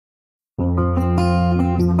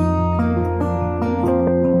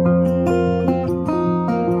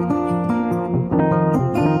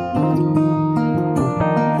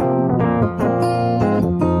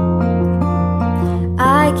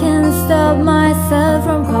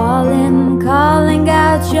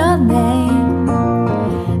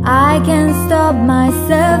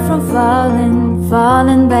myself from falling,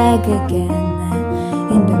 falling back again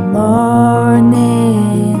in the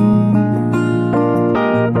morning.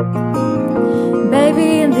 Baby,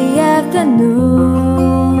 in the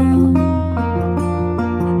afternoon.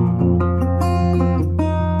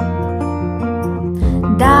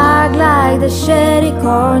 Dark like the shady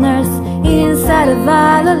corners inside a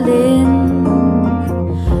violin.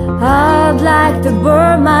 I'd like to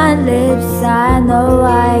burn my lips, I know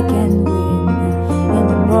I can win in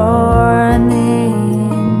the morning.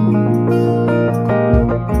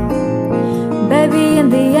 Baby, in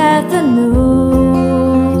the afternoon.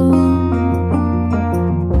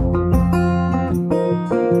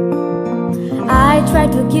 I try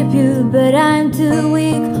to keep you, but I'm too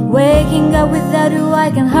weak. Waking up without you,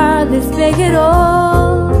 I can hardly speak at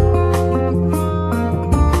all.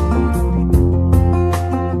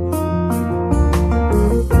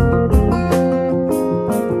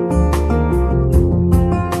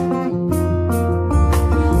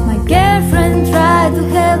 To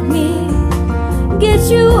help me get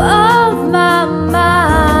you off my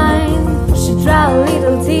mind. She tried a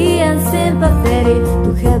little tea and sympathy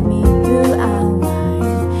to help me to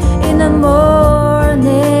unwind in the morning.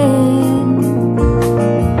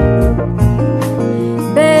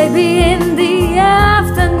 Baby, in the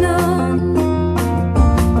afternoon.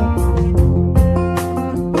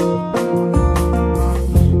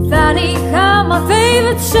 Funny how my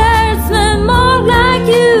favorite shirts smell more like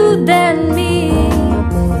you than me.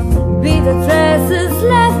 The dresses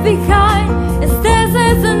left behind, it's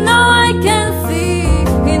deserts and all I can see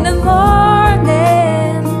in the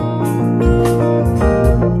morning.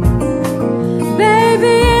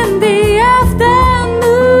 Baby, in the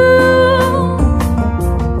afternoon.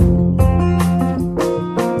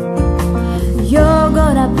 You're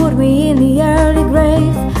gonna put me in the early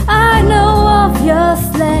grave. I know of your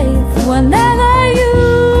slave whenever you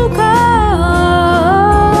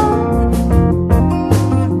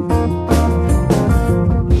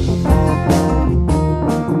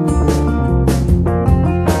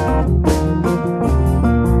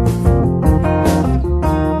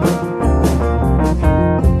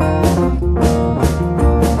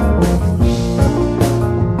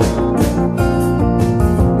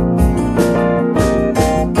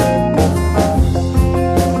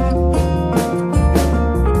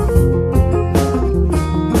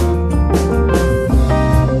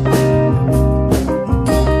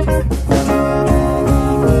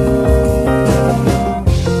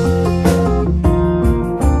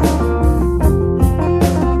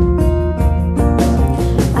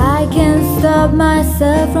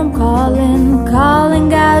myself from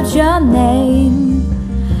calling out your name.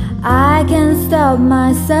 I can't stop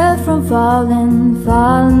myself from falling,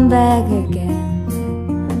 falling back again,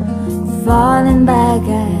 falling back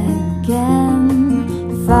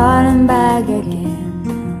again, falling back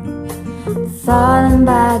again, falling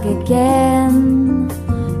back again,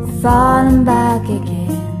 falling back again.